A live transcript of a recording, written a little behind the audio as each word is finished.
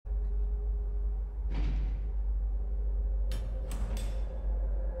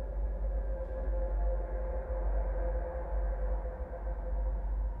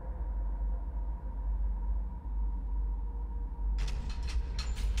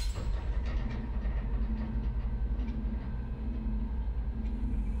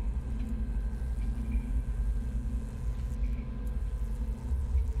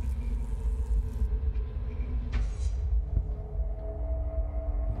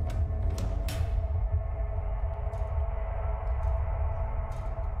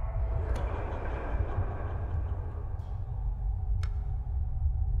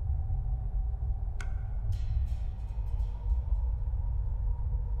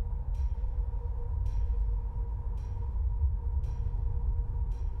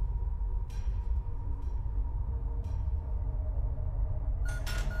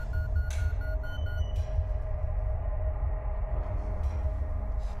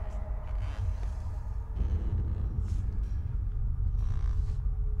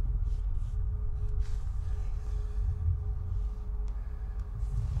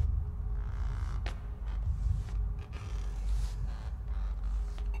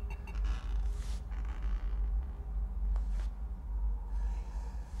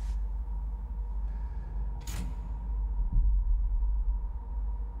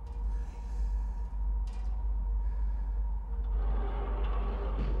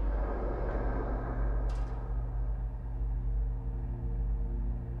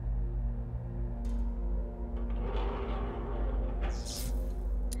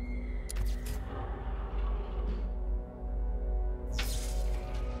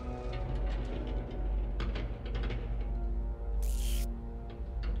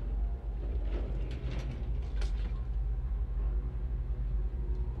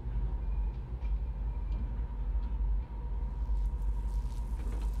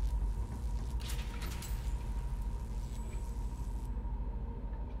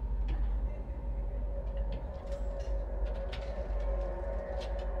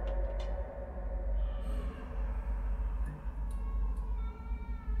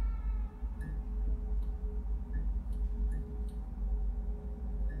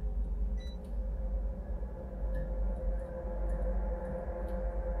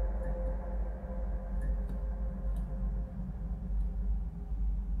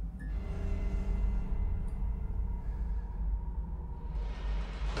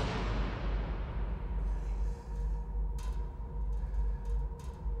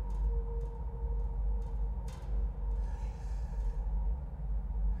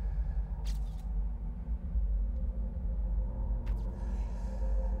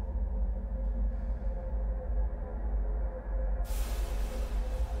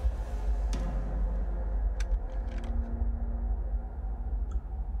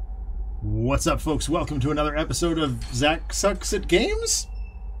What's up, folks? Welcome to another episode of Zach Sucks at Games.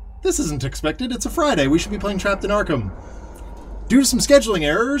 This isn't expected. It's a Friday. We should be playing Trapped in Arkham. Due to some scheduling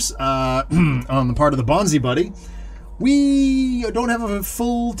errors on the part of the Bonzi Buddy, we don't have a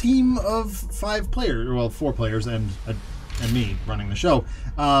full team of 5 players, well, 4 players and me running the show.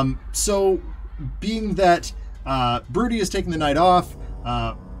 So, being that Broody is taking the night off,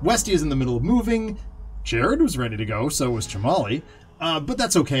 Westy is in the middle of moving, Jared was ready to go, so was Chamali, but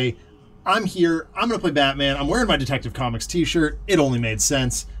that's okay. I'm here. I'm going to play Batman. I'm wearing my Detective Comics t-shirt. It only made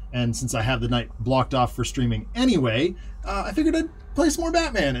sense. And since I have the night blocked off for streaming anyway, I figured I'd play some more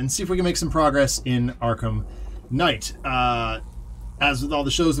Batman and see if we can make some progress in Arkham Knight. As with all the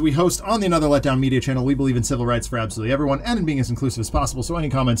shows that we host on the Another Letdown Media channel, we believe in civil rights for absolutely everyone and in being as inclusive as possible, so any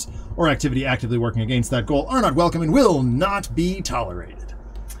comments or activity actively working against that goal are not welcome and will not be tolerated.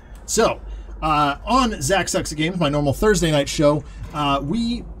 So, on Zach Sucks at Games, my normal Thursday night show,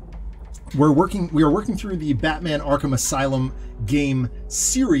 we are working through the Batman Arkham Asylum game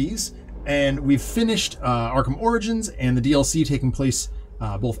series, and we've finished Arkham Origins and the DLC taking place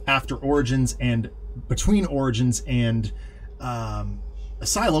both after Origins and between Origins and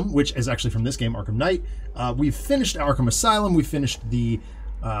Asylum, which is actually from this game, Arkham Knight. We've finished Arkham Asylum. We've finished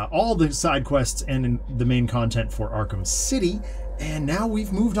all the side quests and the main content for Arkham City, and now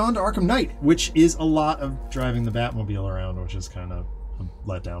we've moved on to Arkham Knight, which is a lot of driving the Batmobile around, which is kind of a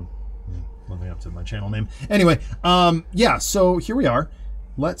letdown. Living up to my channel name. Anyway, yeah, so here we are.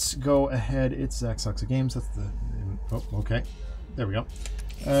 Let's go ahead. It's Zach Sucks at Games. That's the... Oh, okay. There we go.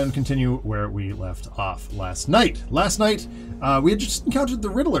 And continue where we left off last night. Last night, we had just encountered the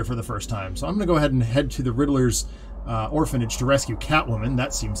Riddler for the first time, so I'm going to go ahead and head to the Riddler's orphanage to rescue Catwoman.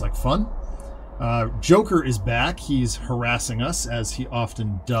 That seems like fun. Joker is back. He's harassing us, as he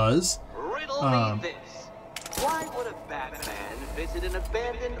often does. Riddle me this. Why would a Batman visit an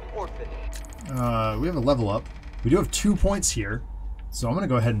abandoned orphanage? We have a level up. We do have 2 points here, so I'm going to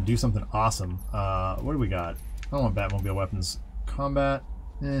go ahead and do something awesome. What do we got? I don't want Batmobile weapons. Combat,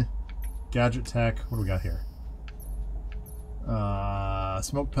 Gadget tech, what do we got here?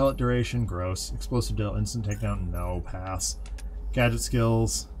 Smoke pellet duration, gross. Explosive deal, instant takedown, no, pass. Gadget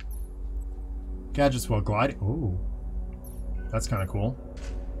skills. Gadgets while gliding, ooh. That's kind of cool.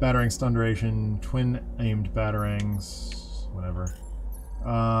 Battering stun duration, twin aimed batarangs, whatever.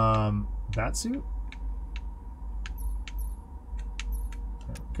 Batsuit?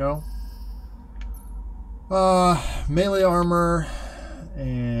 There we go. Melee armor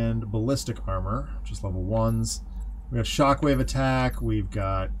and ballistic armor, which is level 1s. We got shockwave attack. We've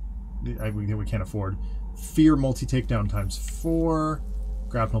got... we can't afford. Fear multi-takedown times 4.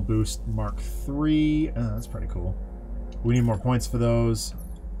 Grapnel boost Mark 3. That's pretty cool. We need more points for those.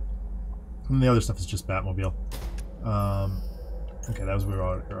 And the other stuff is just Batmobile. Okay, that was what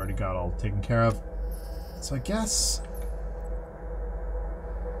we already got all taken care of. So I guess...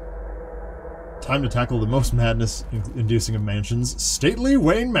 time to tackle the most madness-inducing of mansions, stately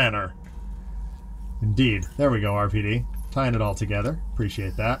Wayne Manor. Indeed. There we go, RPD. Tying it all together.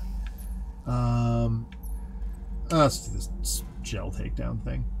 Appreciate that. Let's do this gel takedown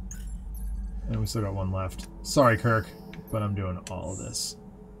thing. And we still got one left. Sorry, Kirk, but I'm doing all of this.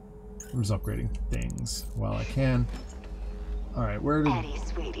 I'm just upgrading things while I can. Alright, where did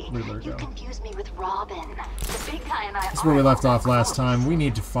Riddler go? You confused me with Robin. The big guy and I. That's where we left off last time. We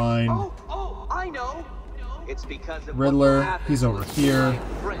need to find... Oh, I know. It's because of Riddler. He's over here.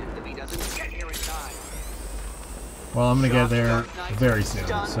 Well, I'm gonna get there very soon,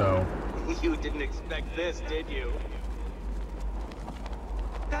 so... You didn't expect this, did you?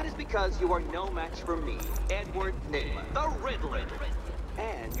 That is because you are no match for me, Edward Nygma, the Riddler,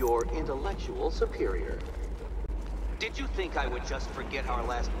 and your intellectual superior. Did you think I would just forget our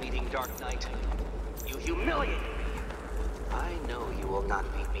last meeting, Dark Knight? You humiliated me. I know you will not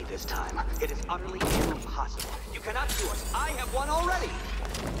beat me this time. It is utterly impossible. You cannot do it. I have won already.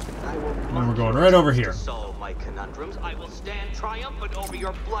 I will. And we're going right over here. To solve my conundrums, I will stand triumphant over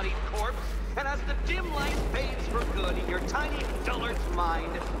your bloody corpse, and as the dim light fades for good in your tiny dullard's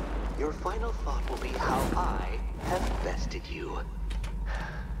mind, your final thought will be how I have bested you.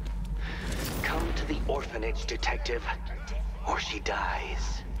 Come to the orphanage, detective, or she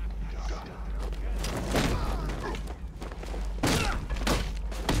dies.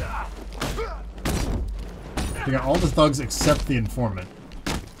 We got all the thugs except the informant.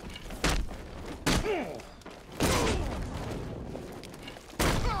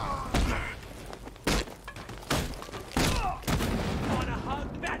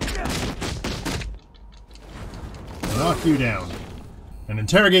 Knock you down and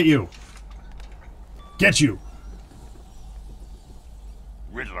interrogate you. Get you.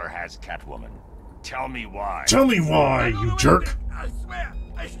 Riddler never has Catwoman. Tell me why. Tell me why, you jerk. I swear,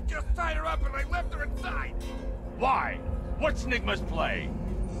 I just tied her up and I left her inside. Why? What's Nigma's play?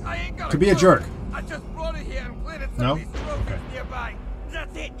 I ain't gonna To be a jerk. I just brought her here and planted No? some of these trophies nearby.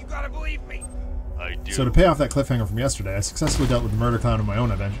 That's it, you gotta believe me. I do. So to pay off that cliffhanger from yesterday, I successfully dealt with the murder clown in my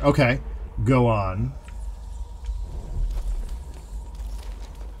own adventure. Okay, go on.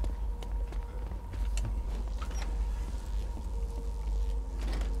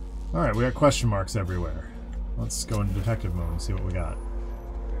 Alright, we got question marks everywhere. Let's go into detective mode and see what we got.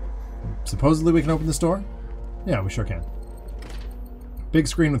 Supposedly we can open this door? Yeah, we sure can. Big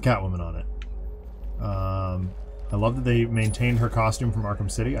screen with Catwoman on it. I love that they maintained her costume from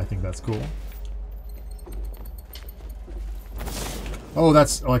Arkham City. I think that's cool. Oh,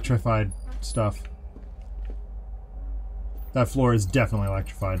 that's electrified stuff. That floor is definitely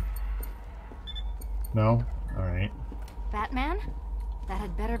electrified. No? Alright. Batman? That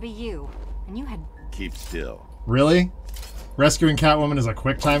had better be you. And you had... Keep still. Really? Rescuing Catwoman is a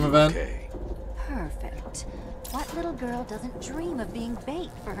quick time event? Okay. perfect. What little girl doesn't dream of being bait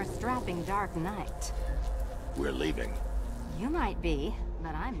for her strapping Dark Knight? We're leaving. You might be,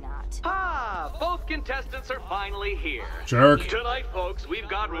 but I'm not. Ah, both contestants are finally here. Jerk. Tonight, folks, we've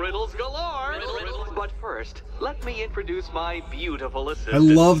got riddles galore. But first, let me introduce my beautiful assistant. I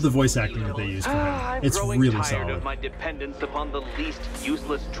love the voice acting that they use for him. I'm It's growing really tired solid. of my dependence upon the least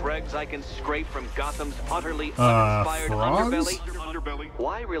useless dregs I can scrape from Gotham's utterly uninspired frogs? underbelly.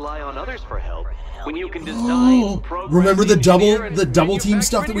 Why rely on others for help when you can design, program, Remember the engineer, and double team manufacture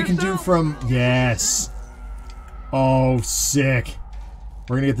stuff it that we can do yourself? from... Yes. Oh, sick.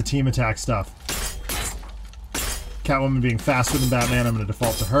 We're gonna get the team attack stuff. Catwoman being faster than Batman, I'm gonna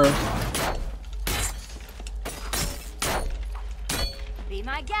default to her. Be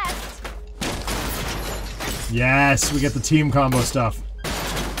my guest. Yes, we get the team combo stuff.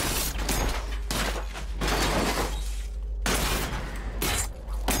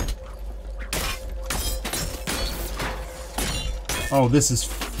 Oh, this is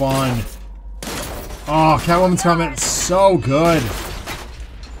fun. Oh, Catwoman's comment is so good.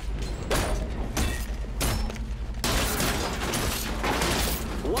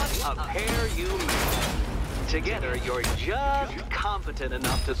 What a pair you make. Together, you're just competent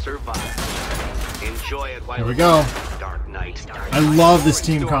enough to survive. Enjoy it while Here we go. Dark Knight. I love this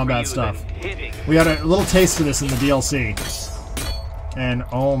team More in store for combat you stuff. than hitting. We got a little taste of this in the DLC. And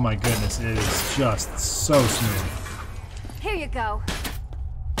oh my goodness, it is just so smooth. Here you go.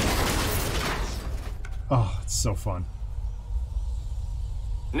 Oh, it's so fun.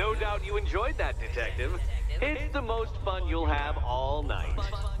 No doubt you enjoyed that, Detective. It's the most fun you'll have all night.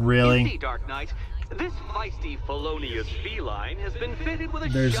 Really? You see, Dark Knight, this feisty felonious feline has been fitted with a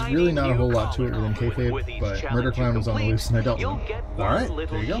There's shiny really not a new whole lot to it collar. within kayfabe, With each but challenge Murder Clown you was on the complete, loose and I dealt with you'll him. get Alright, one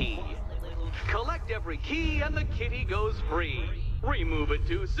little there you go. key. Collect every key and the kitty goes free. Remove it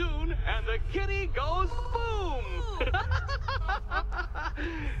too soon and the kitty goes boom!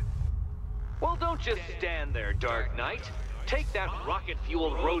 Well, don't just stand there, Dark Knight. Take that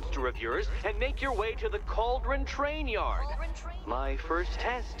rocket-fueled roadster of yours and make your way to the Cauldron Train Yard. My first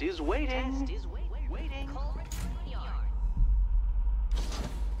test is waiting.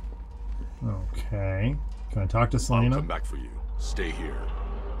 Okay. Can I talk to I'll Selena? come back for you. Stay here.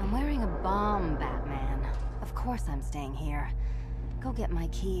 I'm wearing a bomb, Batman. Of course I'm staying here. Go get my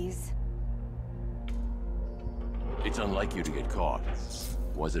keys. It's unlike you to get caught.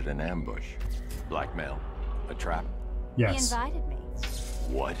 Was it an ambush? Blackmail? A trap? He Yes. invited me.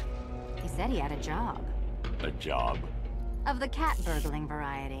 What? He said he had a job. A job? Of the cat burgling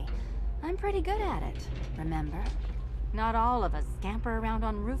variety. I'm pretty good at it, remember? Not all of us scamper around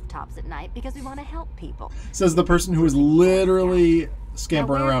on rooftops at night because we want to help people. Says the person who is literally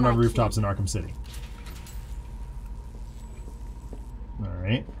scampering Now, where's around on my rooftops key? in Arkham City.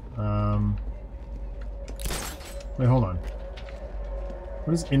 Alright. Wait, hold on.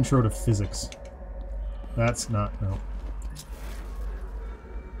 What is intro to physics? That's not... No.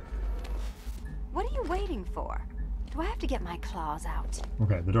 What are you waiting for? Do I have to get my claws out?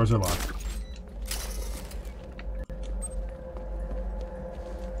 Okay, the doors are locked.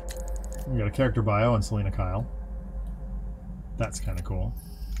 We got a character bio on Selena Kyle. That's kind of cool.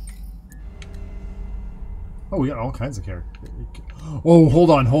 Oh, we got all kinds of characters. Oh, hold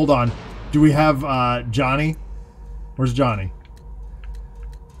on, hold on. Do we have Johnny? Where's Johnny?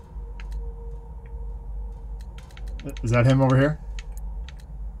 Is that him over here?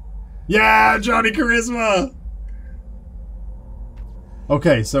 Yeah, Johnny Charisma!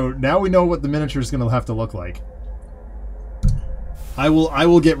 Okay, so now we know what the miniature is going to have to look like. I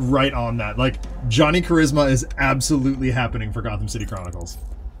will get right on that. Like, Johnny Charisma is absolutely happening for Gotham City Chronicles.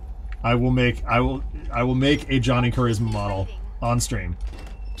 I will make a Johnny Charisma model on stream.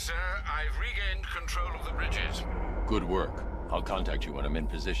 Sir, I've regained control of the bridges. Good work. I'll contact you when I'm in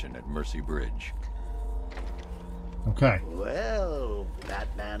position at Mercy Bridge. Okay. Well,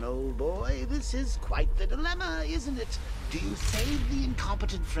 Batman, old boy, this is quite the dilemma, isn't it? Do you save the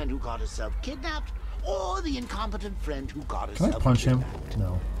incompetent friend who got herself kidnapped, or the incompetent friend who got herself Can I punch him? kidnapped?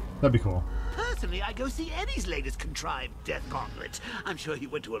 No. That'd be cool. Personally, I go see Eddie's latest contrived death gauntlet. I'm sure he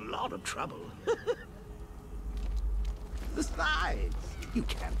went to a lot of trouble. Besides, you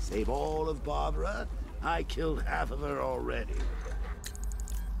can't save all of Barbara. I killed half of her already.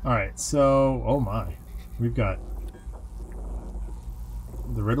 Alright, so... Oh my. We've got...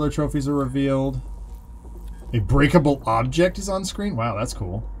 The Riddler trophies are revealed. A breakable object is on screen? Wow, that's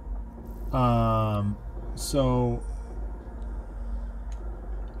cool. So...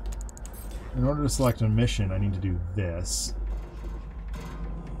 In order to select a mission, I need to do this.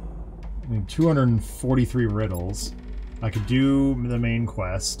 I need 243 riddles. I could do the main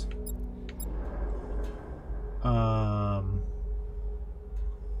quest.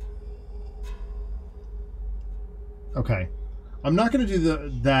 Okay. I'm not going to do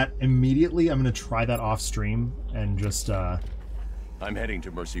that immediately. I'm going to try that off stream and just... I'm heading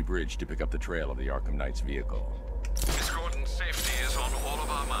to Mercy Bridge to pick up the trail of the Arkham Knight's vehicle. Miss Gordon's safety is on all of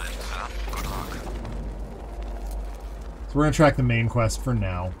our minds, sir. Good luck. So we're going to track the main quest for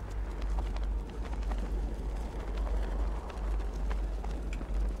now.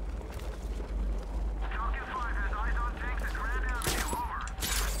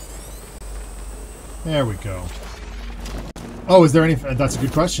 There we go. Oh, is there any... That's a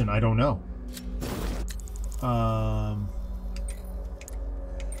good question. I don't know.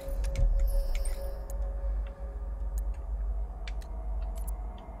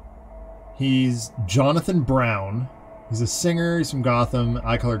 He's Jonathan Brown. He's a singer. He's from Gotham.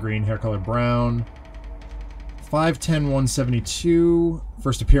 Eye color green, hair color brown. 5'10", 172.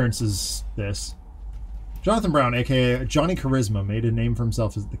 First appearance is this. Jonathan Brown, a.k.a. Johnny Charisma, made a name for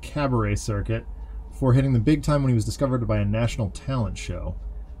himself at the cabaret circuit before hitting the big time when he was discovered by a national talent show.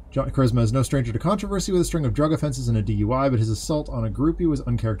 Johnny Charisma is no stranger to controversy with a string of drug offenses and a DUI, but his assault on a groupie was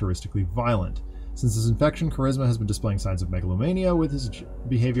uncharacteristically violent. Since his infection, Charisma has been displaying signs of megalomania, with his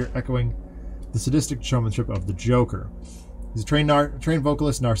behavior echoing the sadistic showmanship of the Joker. He's a trained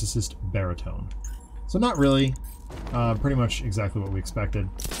vocalist, narcissist, baritone. So not really. Pretty much exactly what we expected.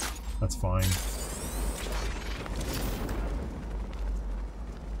 That's fine.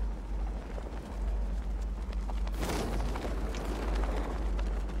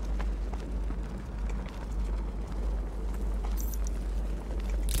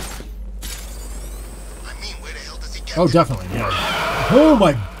 Oh, definitely, yeah. Oh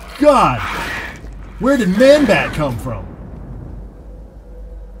my god! Where did Man-Bat come from?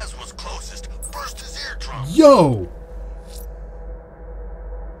 As was closest, burst his eardrum. Yo!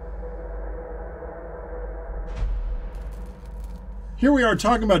 Here we are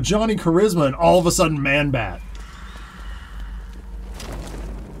talking about Johnny Charisma, and all of a sudden Man-Bat.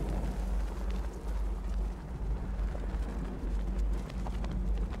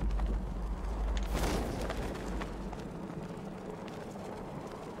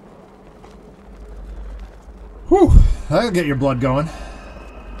 Whew, that'll get your blood going.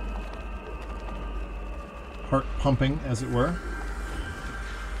 Heart pumping, as it were.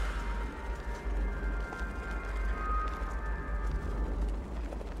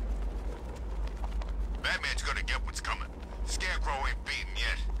 Batman's gonna get what's coming. Scarecrow ain't beaten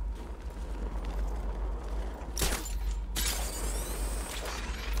yet.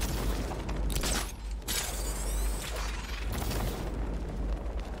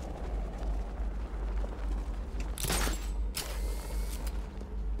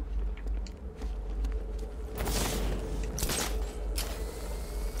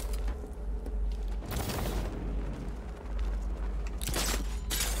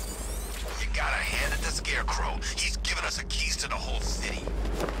 Scarecrow. He's given us the keys to the whole city.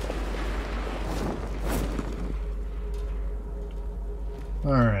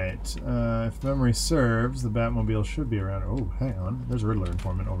 Alright, if memory serves, the Batmobile should be around... Oh, hang on. There's a Riddler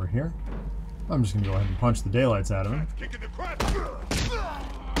informant over here. I'm just going to go ahead and punch the daylights out of him.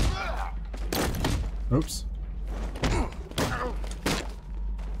 Oops.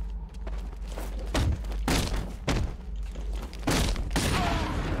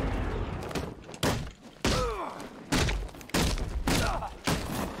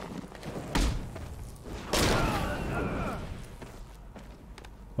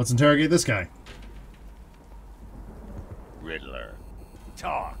 Let's interrogate this guy. Riddler,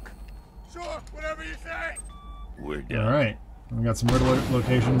 talk. Sure, whatever you say. We're done. Alright. We got some riddle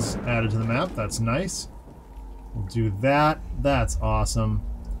locations added to the map. That's nice. We'll do that. That's awesome.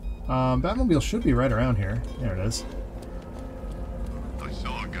 Batmobile should be right around here. There it is. I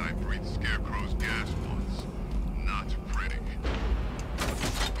saw a guy breathe Scarecrow's gas once. Not pretty.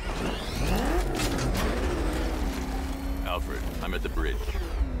 Alfred, I'm at the bridge.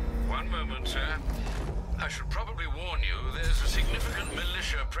 One moment, sir. I should probably warn you, there's a significant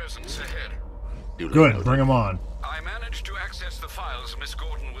militia presence ahead. Good, bring them on. I managed to access the files Miss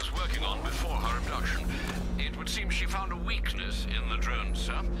Gordon was working on before her abduction. It would seem she found a weakness in the drones,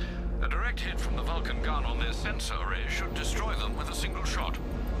 sir. A direct hit from the Vulcan gun on their sensor array should destroy them with a single shot.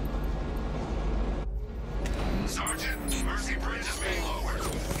 Sergeant, Mercy Bridge is being lowered.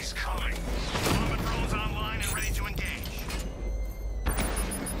 He's coming. Bomber drones online and ready to engage.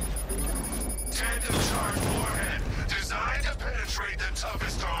 Tandem charge warhead, designed to penetrate the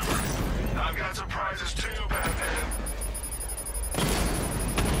toughest armor. I've got surprises too, Batman.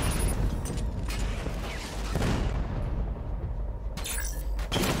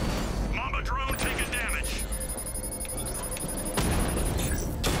 Mamba drone taking damage.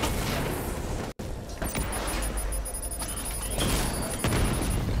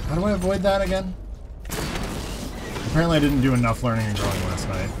 How do I avoid that again? Apparently I didn't do enough learning and growing last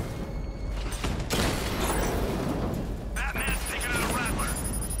night. Batman's taking out a Rattler.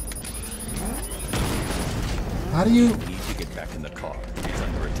 How do you... You need to get back in the car. He's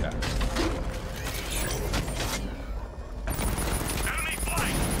under attack. Enemy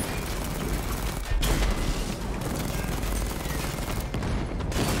flight.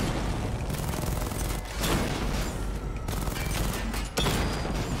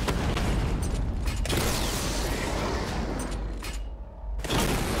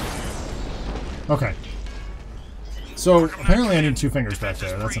 Okay. So, apparently I need 2 fingers back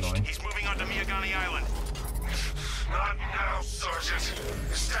there. That's annoying. He's moving onto Miyagani Island. Not now, Sergeant.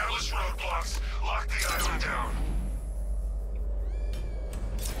 Establish roadblocks. Lock the island down.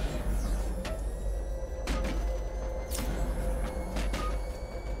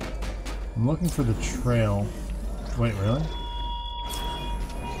 I'm looking for the trail. Wait, really?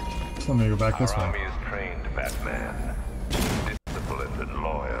 So let me go back this way. Our army is trained, Batman. Disciplined and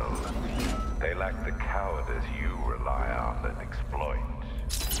loyal. They lack the cowardice you rely on and exploit.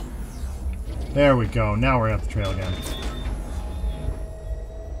 There we go. Now we're at the trail again.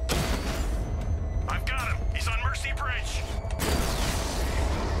 I've got him. He's on Mercy Bridge.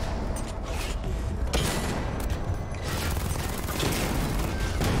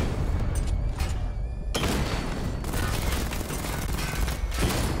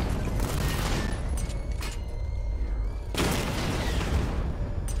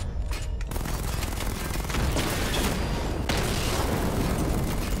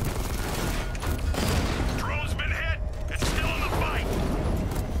 Drone's been hit. It's still in the fight.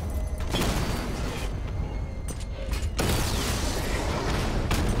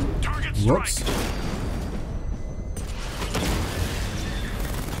 Target strike. Whoops.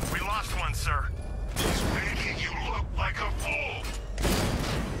 We lost one, sir. He's making you look like a fool.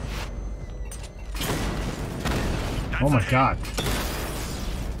 Oh my god.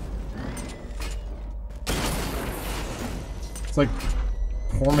 It's like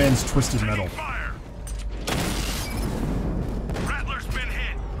poor man's Twisted Metal. Fire. Rattler's been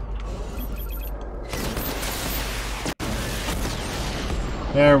hit.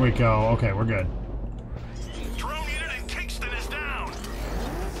 There we go. Okay, we're good. Drone unit in Kingston is down.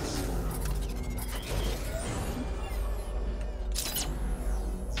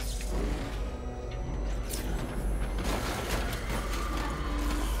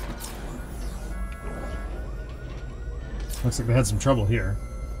 Looks like they had some trouble here.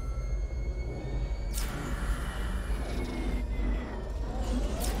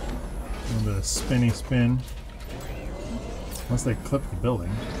 A little bit of spinny spin. Unless they clip the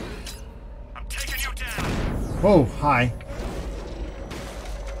building. I'm taking you down. Whoa, hi.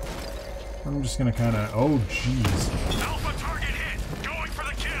 I'm just gonna kinda... Oh, jeez. Alpha target hit. Going for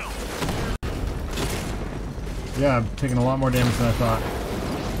the kill. Yeah, I'm taking a lot more damage than I thought.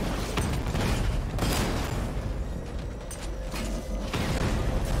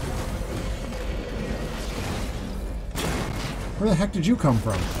 Where the heck did you come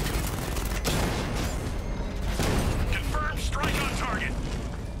from? Confirmed strike on target.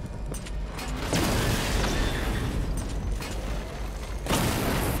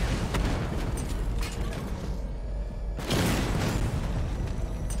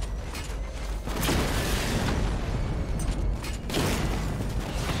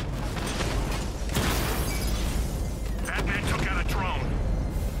 Batman took out a drone.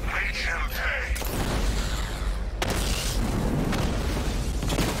 Make him pay.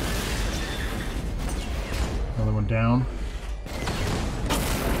 Another one down.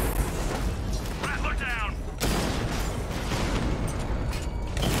 Rattler down.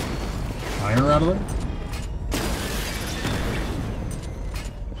 Iron Rattler?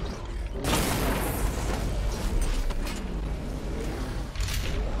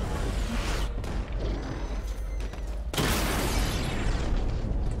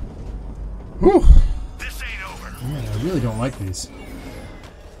 Whew. This ain't over. Man, I really don't like these.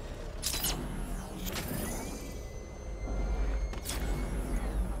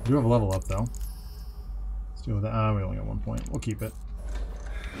 I do have a level up though. Let's deal with that. We only got 1 point. We'll keep it.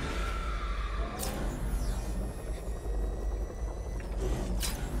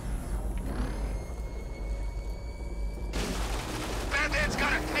 Batman's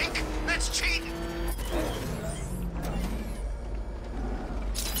got a pink. That's cheating.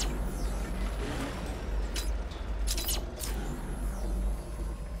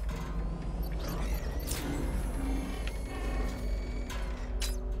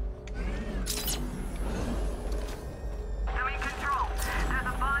 Doing control. There's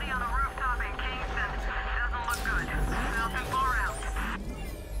a body on a rooftop in Kingston. Doesn't look good. Falcon 4 out.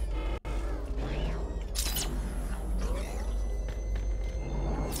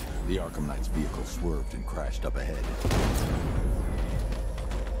 The Arkham Knight's vehicle swerved and crashed up ahead.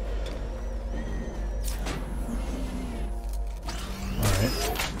 Alright.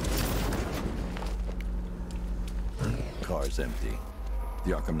 Car's empty.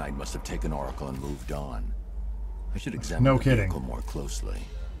 The Arkham Knight must have taken Oracle and moved on. I should examine No the kidding. vehicle more closely.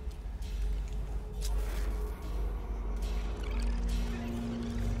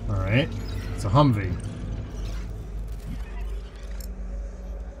 Alright. It's a Humvee.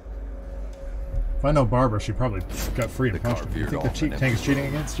 If I know Barbara, she probably got free to The car punch me. You veered think the off and tank is cheating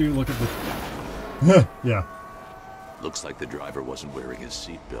against you? Look at the... Yeah. Looks like the driver wasn't wearing his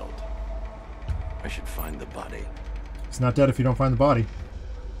seatbelt. I should find the body. He's not dead if you don't find the body.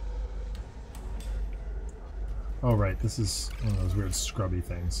 Oh, right. This is one of those weird scrubby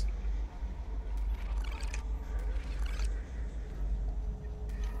things.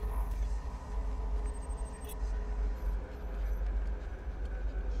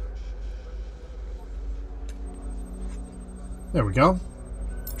 There we go.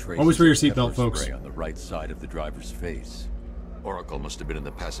 Always wear your Traces of seatbelt, pepper folks. spray on the right side of the driver's face. Oracle must have been in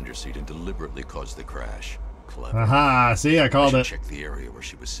the passenger seat and deliberately caused the crash. Clever. Aha! See, I I called should it. check the area where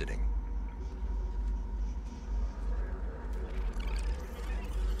she was sitting.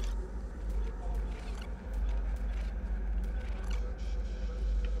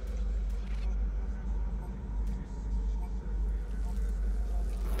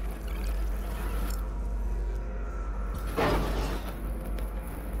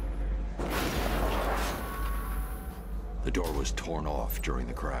 The door was torn off during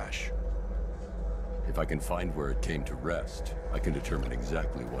the crash. If I can find where it came to rest, I can determine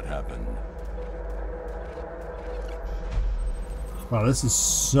exactly what happened. Wow, this is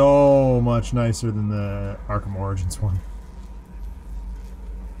so much nicer than the Arkham Origins one.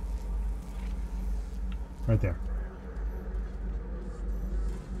 Right there.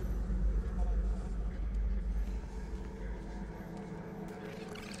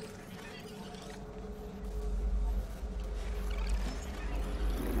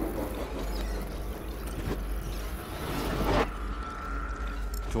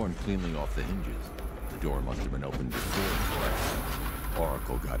 Torn cleanly off the hinges. The door must have been opened before the crash.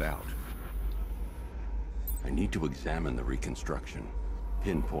 Oracle got out. I need to examine the reconstruction.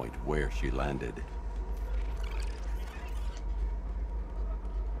 Pinpoint where she landed.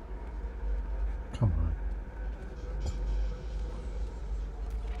 Come on.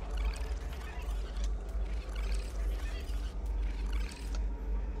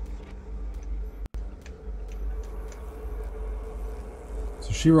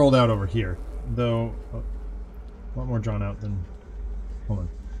 So she rolled out over here, though a lot more drawn out than... Hold on.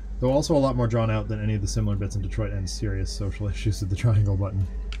 Though also a lot more drawn out than any of the similar bits in Detroit and serious social issues with the triangle button.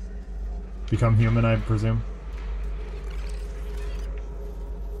 Become human, I presume?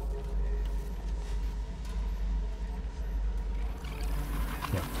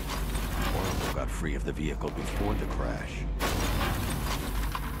 Yeah. Oracle got free of the vehicle before the crash.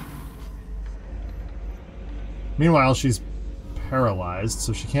 Meanwhile, she's paralyzed,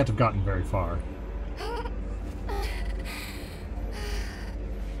 so she can't have gotten very far.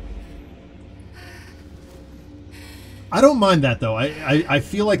 I don't mind that, though. I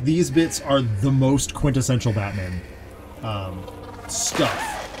feel like these bits are the most quintessential Batman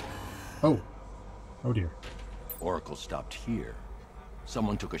stuff. Oh. Oh, dear. Oracle stopped here.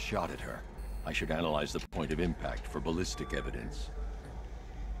 Someone took a shot at her. I should analyze the point of impact for ballistic evidence.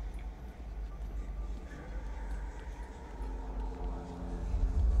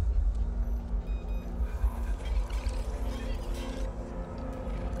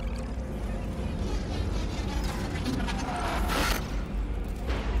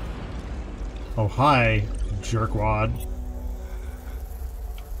 Oh, hi, jerkwad.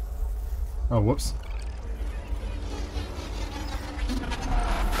 Oh, whoops.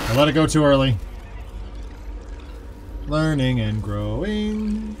 I let it go too early. Learning and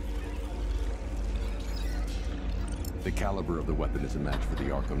growing. The caliber of the weapon is a match for the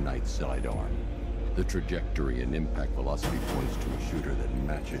Arkham Knight's sidearm. The trajectory and impact velocity points to a shooter that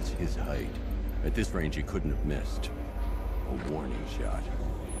matches his height. At this range, he couldn't have missed. A warning shot.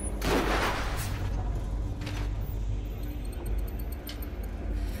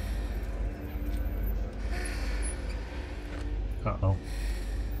 Uh-oh.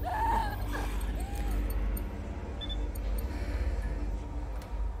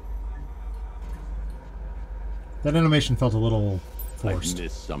 That animation felt a little forced. I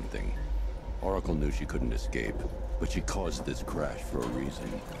missed something. Oracle knew she couldn't escape, but she caused this crash for a reason.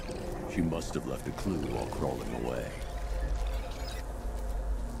 She must have left a clue while crawling away.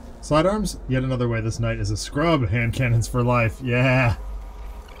 Sidearms? Yet another way this knight is a scrub. Hand cannons for life. Yeah.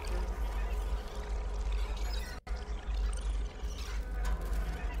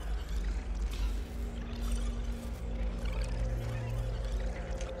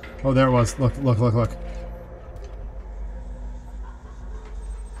 Oh, there it was. Look, look, look, look.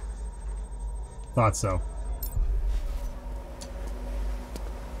 Thought so.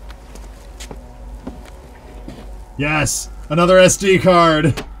 Yes! Another SD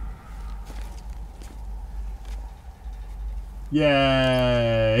card!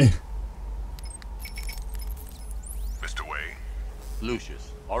 Yay! Mr. Wayne?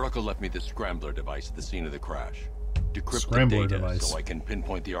 Lucius, Oracle left me the scrambler device at the scene of the crash. Decrypt Scrambler the data device. so I can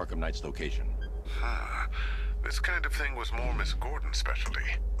pinpoint the Arkham Knight's location. This kind of thing was more Miss Gordon's specialty.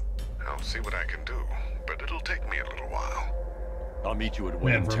 I'll see what I can do, but it'll take me a little while. I'll meet you at Man,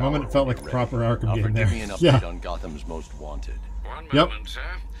 Wayne for a Tower moment it felt when like a you're proper ready. Arkham Now, game there. give me an update Yeah. on Gotham's Most Wanted. One Yep. moment, sir.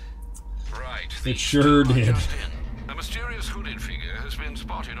 Right. It these sure two are did. just in. A mysterious hooded figure has been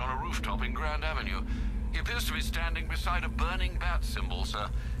spotted on a rooftop in Grand Avenue. He appears to be standing beside a burning bat symbol, sir.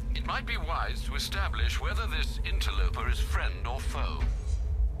 It might be wise to establish whether this interloper is friend or foe.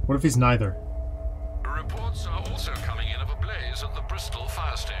 What if he's neither? Reports are also coming in of a blaze at the Bristol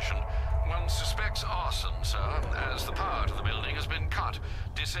fire station. One suspects arson, sir, as the power to the building has been cut,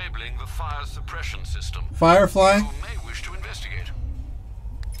 disabling the fire suppression system. Firefly? You may wish to investigate.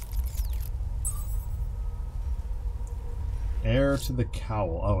 Heir to the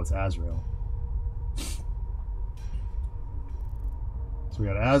cowl. Oh, it's Azrael. So we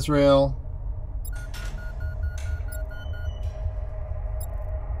got Azrael.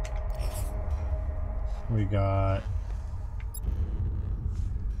 We got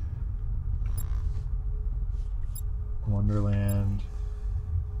Wonderland.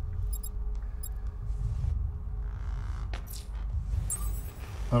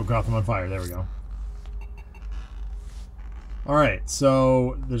 Oh, Gotham on Fire. There we go. Alright,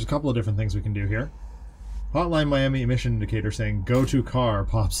 so there's a couple of different things we can do here. Hotline Miami emission indicator saying go to car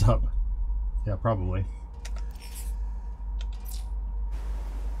pops up. Yeah, probably.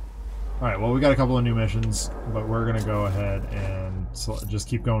 Alright, well, we got a couple of new missions, but we're going to go ahead and just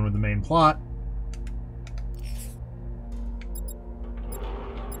keep going with the main plot.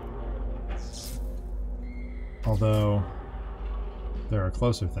 Although, there are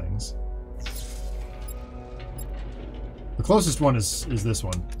closer things. The closest one is this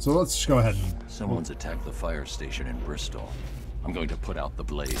one. So let's just go ahead and... Someone's attacked the fire station in Bristol. I'm going to put out the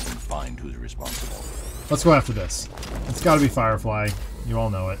blaze and find who's responsible. Let's go after this. It's got to be Firefly. You all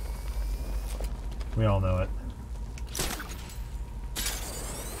know it. We all know it.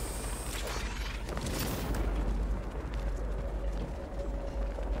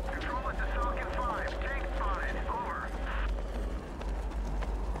 Control it to Falcon 5. Take 5. Over.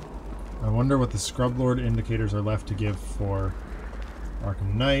 I wonder what the Scrub Lord indicators are left to give for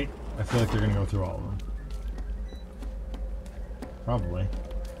Arkham Knight. I feel like they're going to go through all of them. Probably.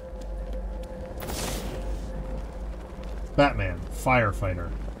 Batman, firefighter.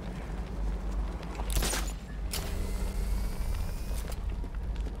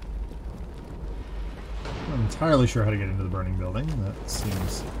 I'm not entirely sure how to get into the burning building. That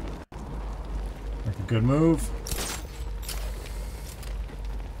seems like a good move.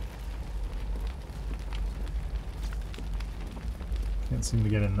 Can't seem to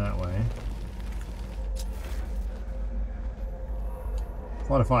get in that way.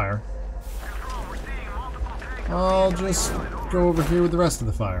 A lot of fire. Control, we're seeing multiple tanks. I'll just go over here with the rest of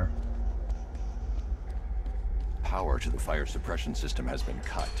the fire. Power to the fire suppression system has been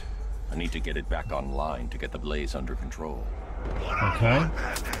cut. I need to get it back online to get the blaze under control. Okay.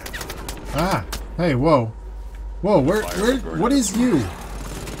 Ah! Hey, whoa. Whoa, what is you?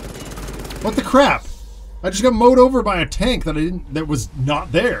 What the crap? I just got mowed over by a tank that was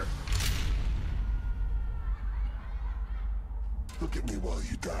not there. Look at me while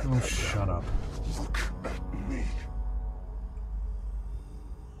you die. Oh, shut up. Look at me.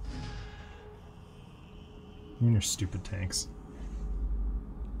 You and your stupid tanks.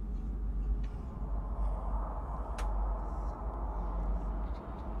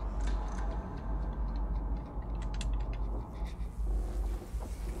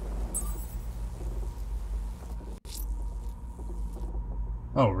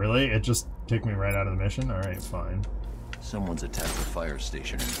 Oh, really? It just took me right out of the mission? Alright, fine. Someone's attacked the fire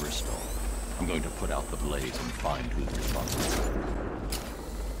station in Bristol. I'm going to put out the blaze and find who's responsible.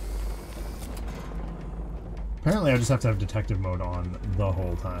 Apparently I just have to have detective mode on the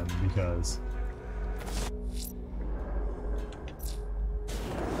whole time, because...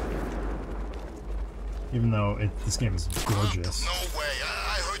 even though this game is gorgeous. No way.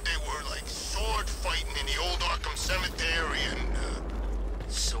 I heard they were like sword fighting in the old Arkham cemetery and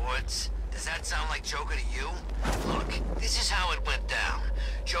Swords? Does that sound like Joker to you? Look, this is how it went down.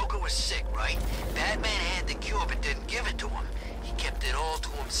 Joker was sick, right? Batman had the cure but didn't give it to him. He kept it all to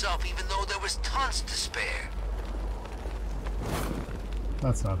himself even though there was tons to spare.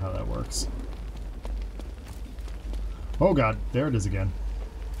 That's not how that works. Oh god, there it is again.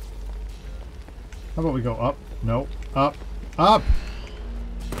 How about we go up? No. Up. Up!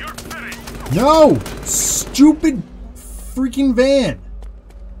 you're finished. No! Stupid freaking van!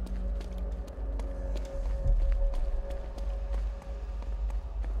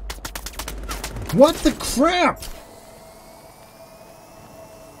 What the crap?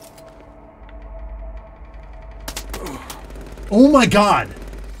 Oh my god!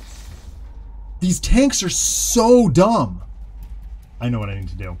 These tanks are so dumb! I know what I need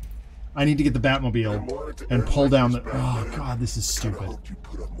to do. I need to get the Batmobile and pull down the... oh god, this is I stupid. hoped you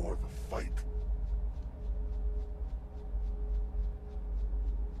put up more of a fight.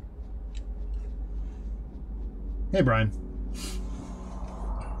 Hey, Brian.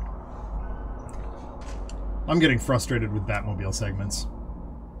 I'm getting frustrated with Batmobile segments.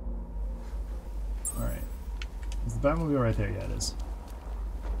 Alright. Is the Batmobile right there? Yeah, it is.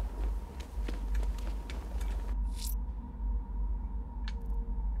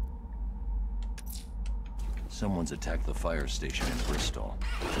 Someone's attacked the fire station in Bristol.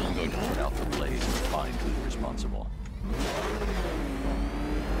 I'm going to put out the blaze and find who's responsible.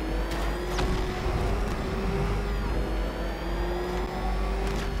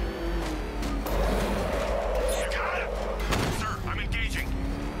 You got it! Sir, I'm engaging.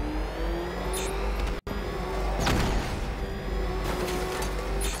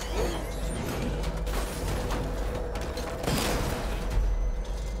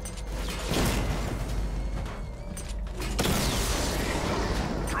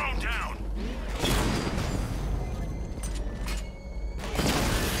 Drone down.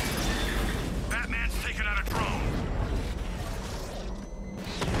 Batman's taken out a drone.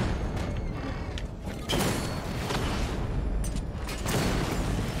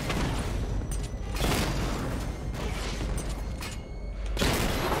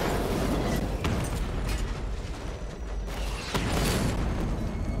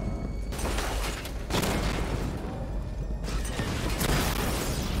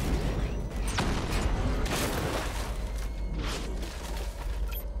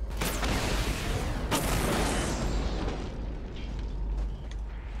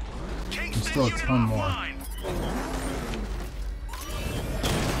 There's still a ton more.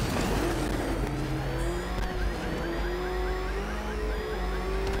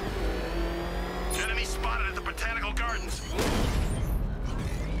 Enemy spotted at the Botanical Gardens.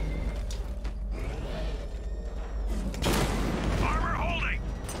 Armor holding.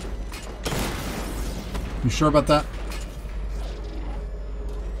 You sure about that?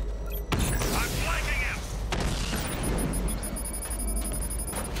 I'm flanking him.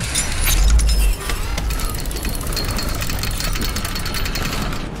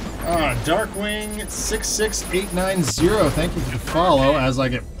 Darkwing 66890, thank you for the follow as I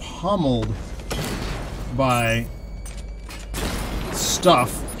get pummeled by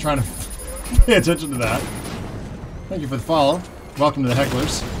stuff. Trying to pay attention to that. Thank you for the follow. Welcome to the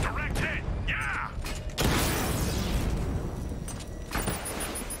hecklers. Direct hit. Yeah.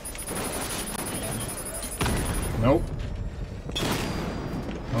 Nope. I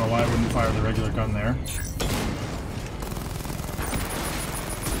don't know why I wouldn't fire the regular gun there.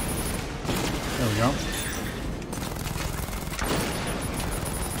 There we go.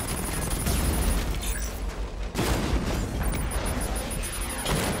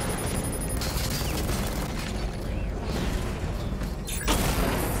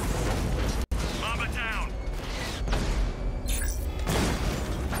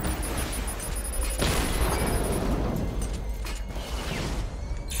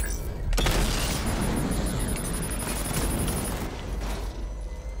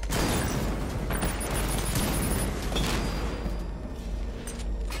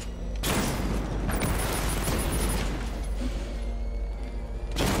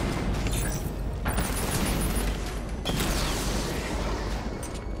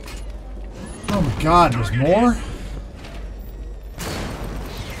 Oh my god, there's more?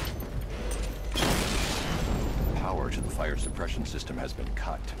 Power to the fire suppression system has been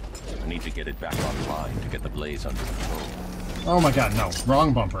cut. I need to get it back online to get the blaze under control. Oh my god, no.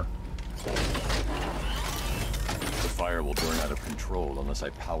 Wrong bumper. The fire will burn out of control unless I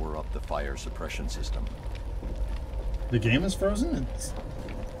power up the fire suppression system. The game is frozen? It's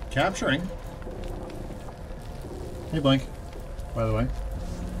capturing. Hey, Blink. By the way.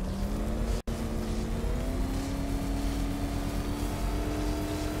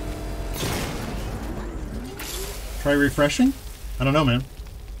 Try refreshing? I don't know, man.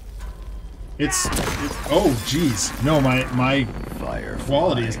 It's oh, jeez. No, my Fire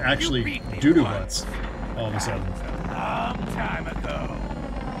quality is actually doo-doo butts all of a sudden. Long time ago.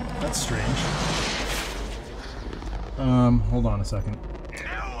 That's strange. Hold on a second.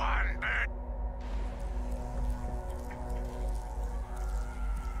 No one but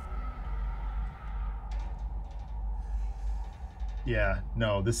Yeah,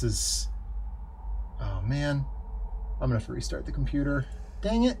 no, this is... Oh, man. I'm gonna have to restart the computer.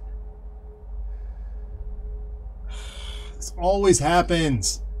 Dang it. This always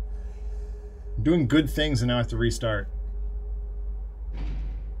happens. I'm doing good things and now I have to restart.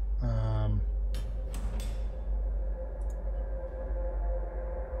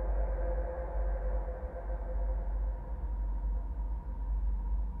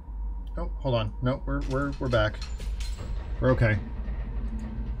 Oh, hold on. No, we're back. We're okay.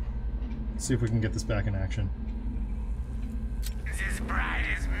 Let's see if we can get this back in action. as bright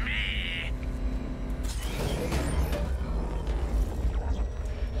as me.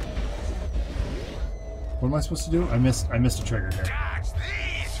 What am I supposed to do? I missed a trigger here. Dodge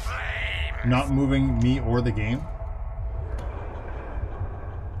these flames. Not moving me or the game.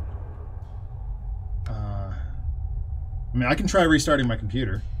 I mean, I can try restarting my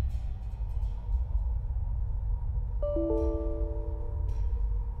computer.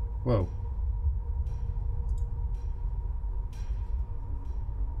 Whoa.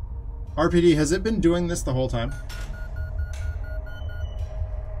 RPD, has it been doing this the whole time?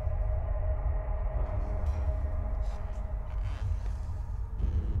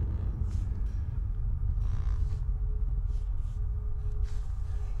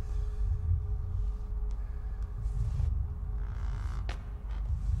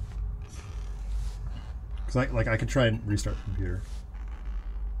 Because I could try and restart the computer.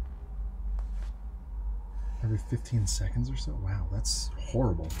 Every 15 seconds or so? Wow, that's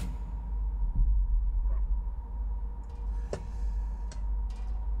horrible.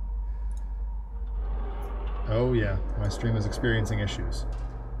 Oh yeah, my stream is experiencing issues.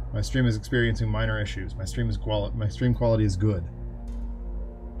 My stream is experiencing minor issues. My stream quality is good.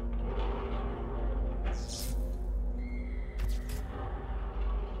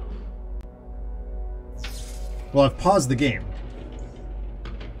 Well, I've paused the game.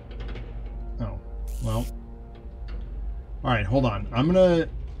 Oh, well. Alright, hold on. I'm gonna...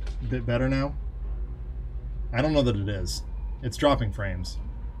 A bit better now? I don't know that it is. It's dropping frames.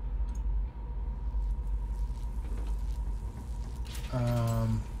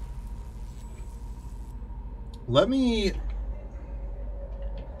 Let me...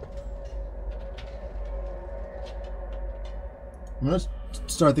 I'm gonna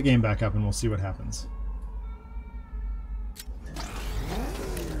start the game back up and we'll see what happens.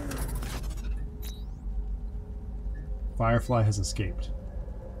 Firefly has escaped.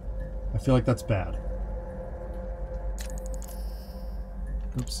 I feel like that's bad.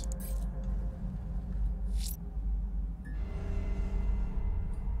 Oops.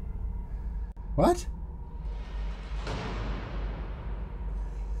 What?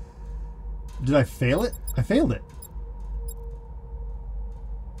 Did I fail it? I failed it.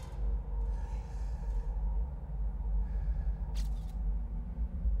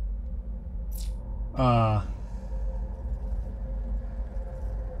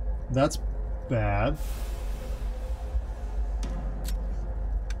 That's bad.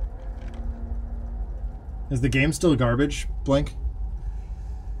 Is the game still garbage, Blink?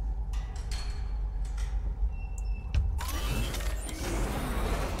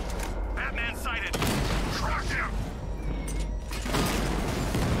 Batman sighted. Track him.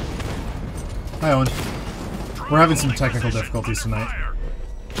 Hi, Owen. We're having some technical difficulties tonight. Fire.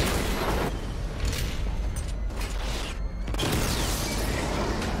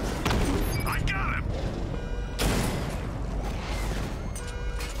 I got him.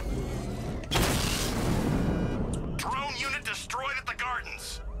 Drone unit destroyed at the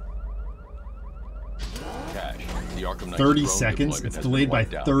gardens. Cash, the Arkham Knight's 30 drone seconds? deployment It's has delayed been by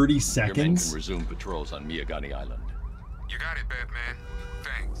wiped out. 30 Your men seconds? can resume patrols on Miyagani Island. You got it, Batman.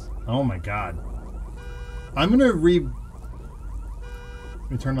 Thanks. Oh my god. I'm gonna we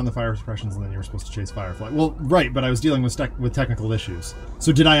turned on the fire suppressions and then you were supposed to chase Firefly. Well, right, but I was dealing with technical issues.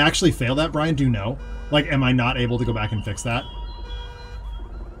 So did I actually fail that, Brian? Do you know? Like, am I not able to go back and fix that?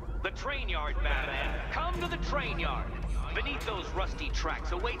 The train yard, Batman. Come to the train yard. Beneath those rusty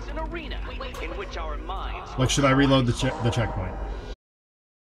tracks awaits an arena in which our minds... Like, should I reload the checkpoint?